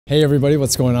Hey everybody,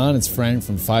 what's going on? It's Frank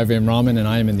from AM Ramen and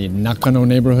I am in the Nakano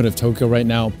neighborhood of Tokyo right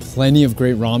now. Plenty of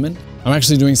great ramen. I'm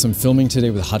actually doing some filming today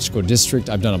with Hachiko District.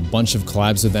 I've done a bunch of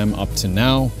collabs with them up to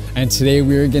now. And today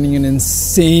we are getting an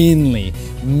insanely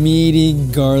meaty,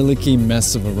 garlicky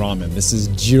mess of a ramen. This is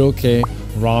Jiro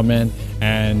ramen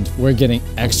and we're getting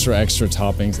extra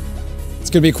toppings. It's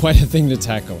gonna be quite a thing to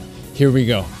tackle. Here we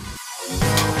go.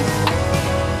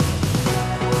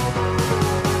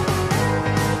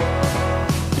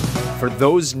 For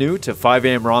those new to 5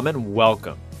 AM Ramen,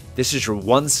 welcome. This is your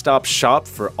one-stop shop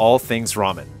for all things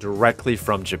ramen, directly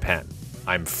from Japan.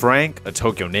 I'm Frank, a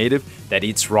Tokyo native that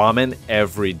eats ramen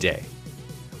every day.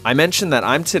 I mentioned that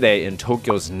I'm today in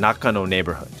Tokyo's Nakano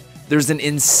neighborhood. There's an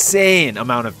insane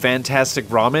amount of fantastic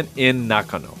ramen in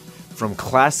Nakano, from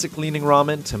classic-leaning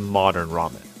ramen to modern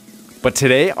ramen. But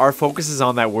today, our focus is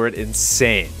on that word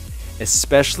insane,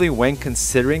 especially when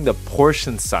considering the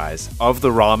portion size of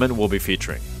the ramen we'll be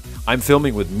featuring. I'm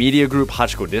filming with media group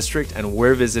Hachiko District and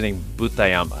we're visiting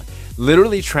Butayama,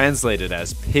 literally translated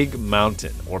as Pig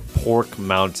Mountain or Pork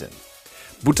Mountain.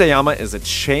 Butayama is a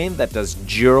chain that does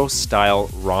Jiro-style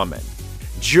ramen.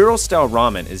 Jiro-style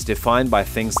ramen is defined by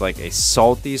things like a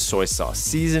salty soy sauce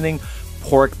seasoning,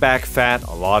 pork back fat,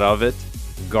 a lot of it,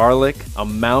 garlic, a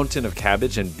mountain of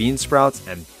cabbage and bean sprouts,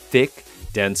 and thick,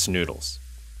 dense noodles.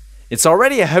 It's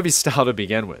already a heavy style to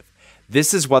begin with.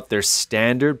 This is what their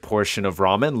standard portion of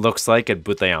ramen looks like at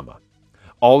Butayama.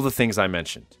 All the things I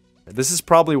mentioned. This is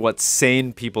probably what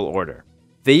sane people order.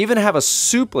 They even have a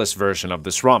soupless version of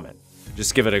this ramen.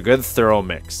 Just give it a good thorough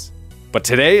mix. But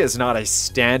today is not a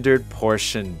standard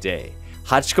portion day.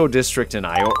 Hachiko District and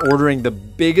I are ordering the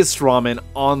biggest ramen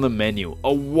on the menu.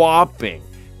 A whopping,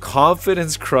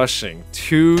 confidence-crushing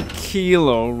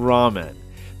 2-kilo ramen.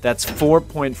 That's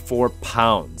 4.4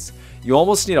 pounds. You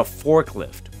almost need a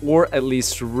forklift, or at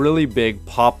least really big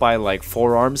Popeye-like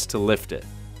forearms to lift it.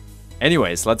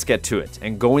 Anyways, let's get to it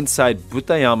and go inside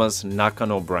Butayama's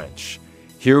Nakano branch.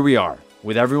 Here we are,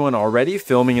 with everyone already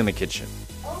filming in the kitchen.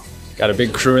 Got a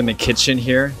big crew in the kitchen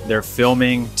here. They're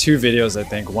filming 2 videos, I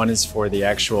think. One is for the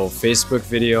actual Facebook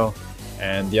video,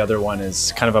 and the other one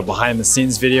is kind of a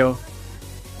behind-the-scenes video.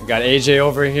 We got AJ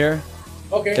over here,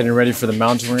 getting ready for the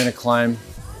mountain we're gonna climb.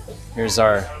 Here's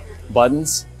our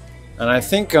buttons. And I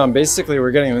think basically we're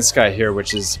getting this guy here,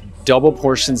 which is double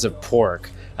portions of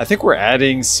pork. I think we're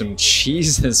adding some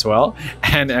cheese as well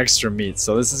and extra meat.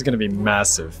 So this is going to be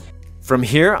massive. From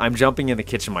here, I'm jumping in the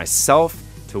kitchen myself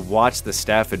to watch the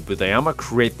staff at Butayama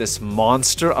create this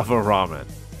monster of a ramen.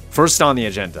 First on the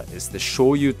agenda is the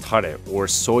shoyu tare or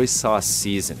soy sauce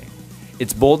seasoning.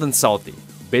 It's bold and salty,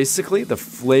 basically the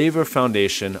flavor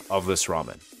foundation of this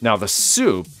ramen. Now the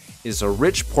soup is a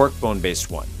rich pork bone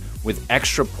based one, with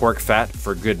extra pork fat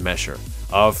for good measure.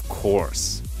 Of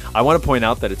course. I want to point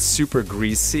out that it's super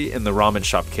greasy in the ramen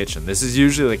shop kitchen. This is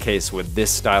usually the case with this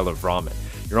style of ramen.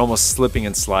 You're almost slipping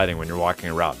and sliding when you're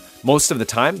walking around. Most of the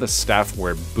time, the staff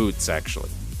wear boots actually.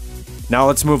 Now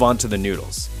let's move on to the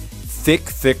noodles.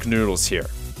 Thick noodles here.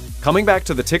 Coming back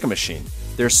to the tikka machine,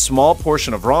 their small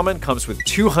portion of ramen comes with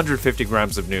 250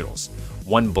 grams of noodles.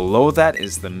 One below that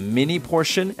is the mini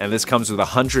portion, and this comes with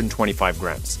 125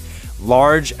 grams.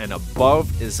 Large and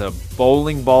above is a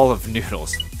bowling ball of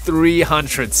noodles,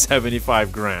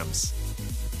 375 grams.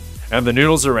 And the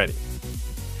noodles are ready.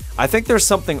 I think there's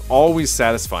something always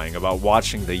satisfying about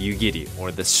watching the yugiri,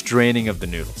 or the straining of the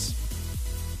noodles.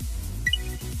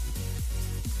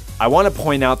 I want to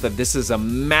point out that this is a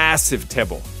massive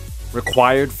table,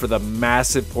 required for the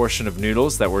massive portion of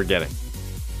noodles that we're getting.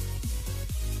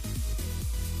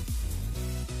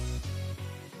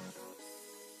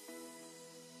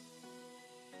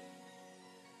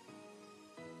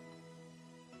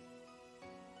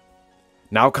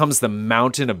 Now comes the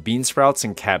mountain of bean sprouts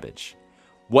and cabbage.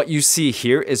 What you see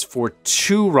here is for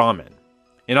 2 ramen.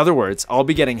 In other words, I'll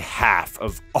be getting half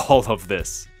of all of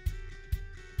this.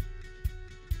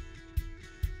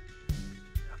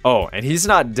 Oh, and he's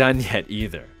not done yet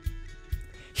either.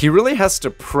 He really has to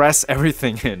press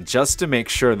everything in just to make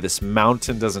sure this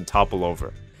mountain doesn't topple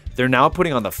over. They're now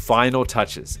putting on the final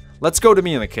touches. Let's go to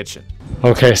me in the kitchen.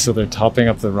 Okay, so they're topping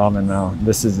up the ramen now.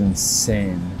 This is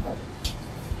insane.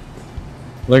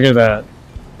 Look at that.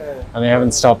 And they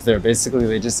haven't stopped there. Basically,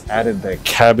 they just added the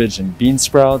cabbage and bean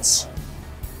sprouts.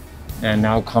 And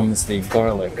now comes the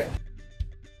garlic.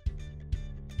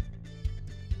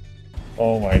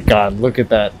 Oh my god, look at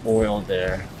that oil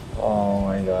there. Oh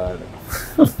my god.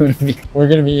 We're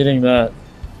gonna be eating that.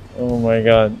 Oh my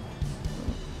god.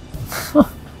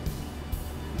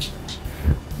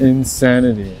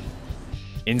 Insanity.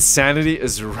 Insanity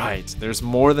is right. There's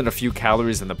more than a few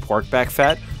calories in the pork back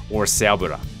fat or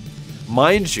seabura.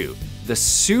 Mind you, the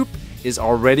soup is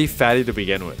already fatty to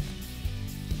begin with.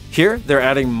 Here, they're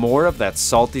adding more of that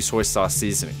salty soy sauce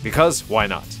seasoning, because why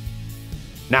not?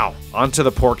 Now, onto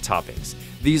the pork toppings.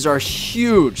 These are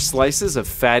huge slices of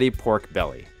fatty pork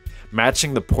belly,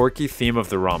 matching the porky theme of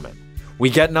the ramen. We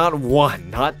get not 1,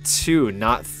 not 2,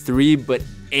 not 3, but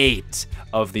 8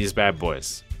 of these bad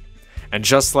boys. And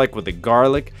just like with the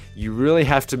garlic, you really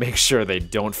have to make sure they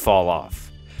don't fall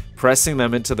off, pressing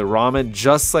them into the ramen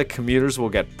just like commuters will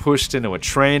get pushed into a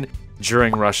train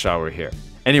during rush hour here.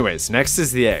 Anyways, next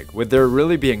is the egg, with there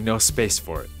really being no space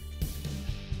for it.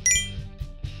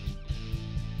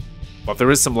 But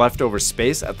there is some leftover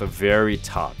space at the very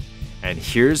top, and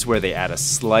here's where they add a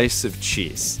slice of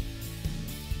cheese.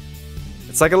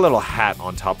 It's like a little hat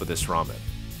on top of this ramen.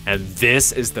 And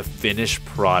this is the finished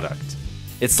product.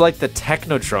 It's like the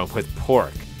Technodrome with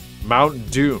pork, Mount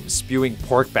Doom spewing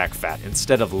pork back fat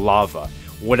instead of lava.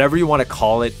 Whatever you want to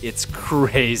call it, it's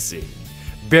crazy.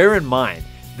 Bear in mind,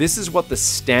 this is what the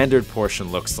standard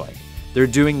portion looks like. They're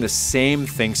doing the same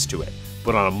things to it,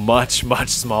 but on a much, much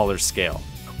smaller scale.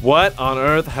 What on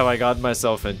earth have I gotten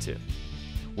myself into?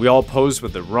 We all pose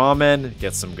with the ramen,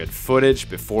 get some good footage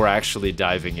before actually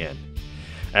diving in.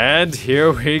 And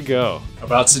here we go.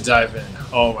 About to dive in.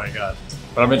 Oh my god.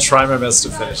 But I'm gonna try my best to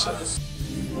finish it.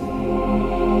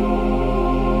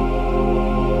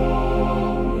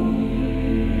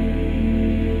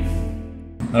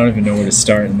 I don't even know where to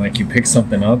start, and like you pick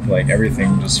something up, like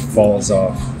everything just falls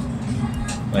off.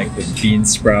 Like the bean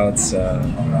sprouts,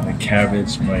 the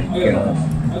cabbage, my god.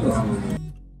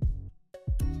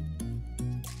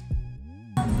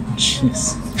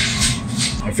 Jeez.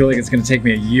 I feel like it's gonna take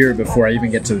me a year before I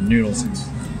even get to the noodles.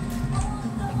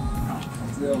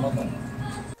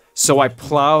 So I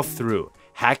plow through,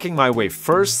 hacking my way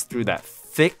first through that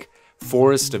thick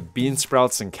forest of bean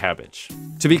sprouts and cabbage.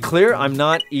 To be clear, I'm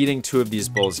not eating 2 of these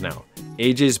bowls now.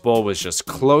 AJ's bowl was just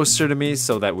closer to me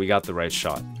so that we got the right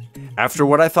shot. After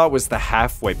what I thought was the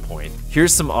halfway point,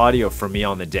 here's some audio from me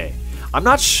on the day. I'm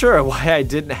not sure why I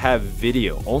didn't have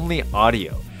video, only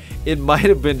audio. It might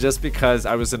have been just because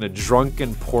I was in a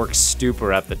drunken pork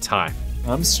stupor at the time.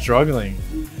 I'm struggling.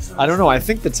 I don't know, I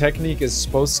think the technique is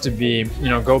supposed to be,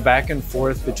 go back and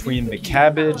forth between the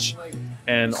cabbage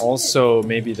and also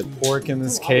maybe the pork in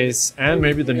this case, and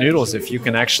maybe the noodles if you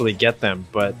can actually get them.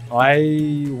 But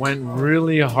I went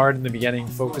really hard in the beginning,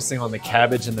 focusing on the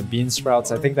cabbage and the bean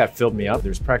sprouts. I think that filled me up.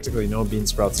 There's practically no bean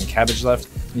sprouts and cabbage left.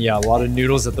 Yeah, a lot of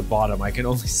noodles at the bottom. I can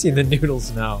only see the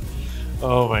noodles now.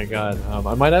 Oh my god,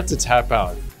 I might have to tap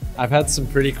out. I've had some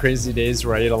pretty crazy days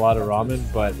where I eat a lot of ramen,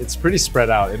 but it's pretty spread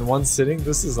out. In one sitting,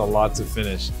 this is a lot to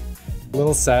finish. A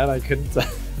little sad I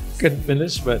couldn't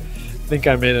finish, but I think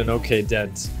I made an okay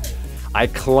dent. I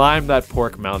climbed that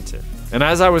pork mountain, and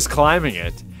as I was climbing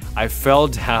it, I fell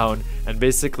down and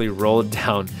basically rolled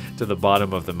down to the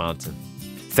bottom of the mountain.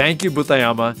 Thank you,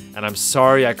 Butayama, and I'm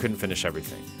sorry I couldn't finish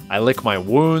everything. I lick my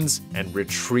wounds and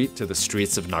retreat to the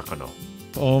streets of Nakano.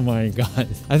 Oh my god.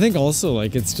 I think also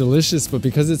like it's delicious, but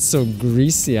because it's so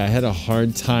greasy, I had a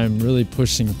hard time really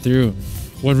pushing through.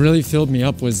 What really filled me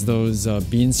up was those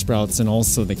bean sprouts and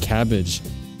also the cabbage.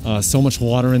 So much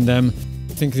water in them.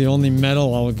 I think the only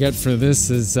medal I'll get for this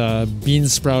is bean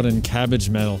sprout and cabbage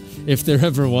medal, if there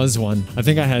ever was one. I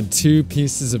think I had 2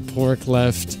 pieces of pork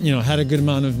left, had a good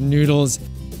amount of noodles,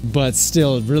 but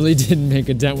still, it really didn't make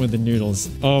a dent with the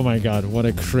noodles. Oh my god, what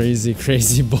a crazy,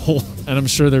 crazy bowl. And I'm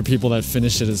sure there are people that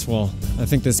finish it as well. I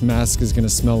think this mask is gonna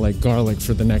smell like garlic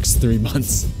for the next 3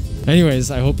 months. Anyways,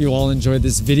 I hope you all enjoyed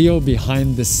this video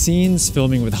behind the scenes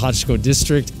filming with Hachiko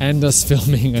District and us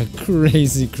filming a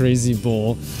crazy, crazy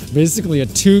bowl. Basically a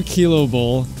 2-kilo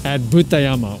bowl at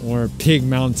Butayama, or Pig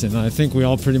Mountain. I think we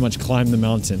all pretty much climbed the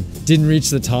mountain. Didn't reach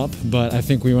the top, but I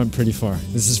think we went pretty far.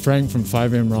 This is Frank from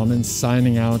 5AM Ramen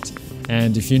signing out.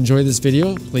 And if you enjoyed this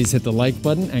video, please hit the like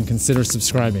button and consider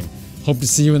subscribing. Hope to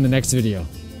see you in the next video.